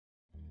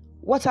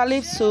Water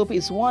leaf soup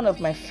is one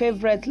of my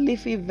favorite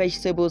leafy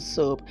vegetable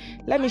soup.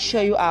 Let me show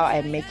you how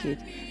I make it.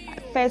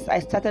 First, I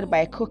started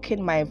by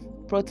cooking my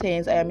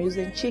proteins. I am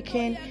using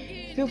chicken.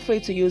 Feel free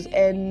to use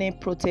any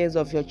proteins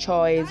of your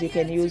choice. You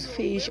can use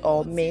fish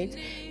or meat.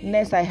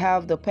 Next, I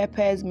have the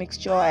peppers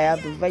mixture. I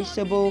have the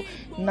vegetable.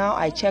 Now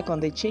I check on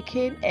the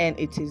chicken and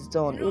it is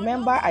done.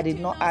 Remember, I did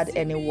not add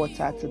any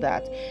water to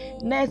that.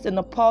 Next, in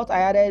the pot, I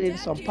added in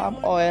some palm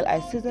oil.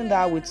 I seasoned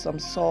that with some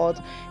salt.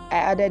 I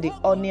added the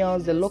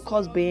onions, the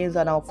locust beans,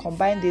 and I'll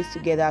combine this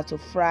together to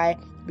fry.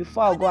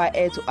 Before I go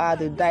ahead to add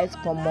the diced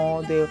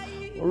pomo, the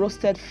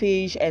roasted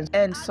fish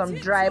and some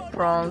dry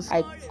prawns.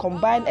 I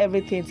combined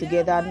everything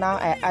together. Now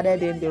I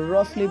added in the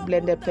roughly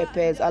blended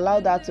peppers,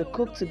 allowed that to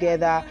cook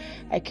together.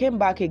 I came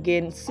back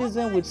again,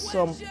 seasoned with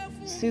some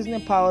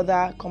seasoning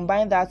powder,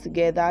 combine that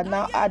together.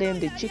 Now add in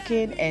the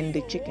chicken and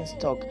the chicken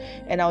stock,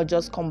 and I'll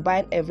just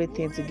combine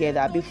everything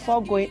together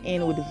before going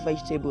in with the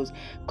vegetables.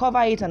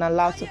 Cover it and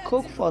allow to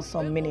cook for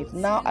some minutes.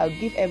 Now I'll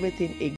give everything a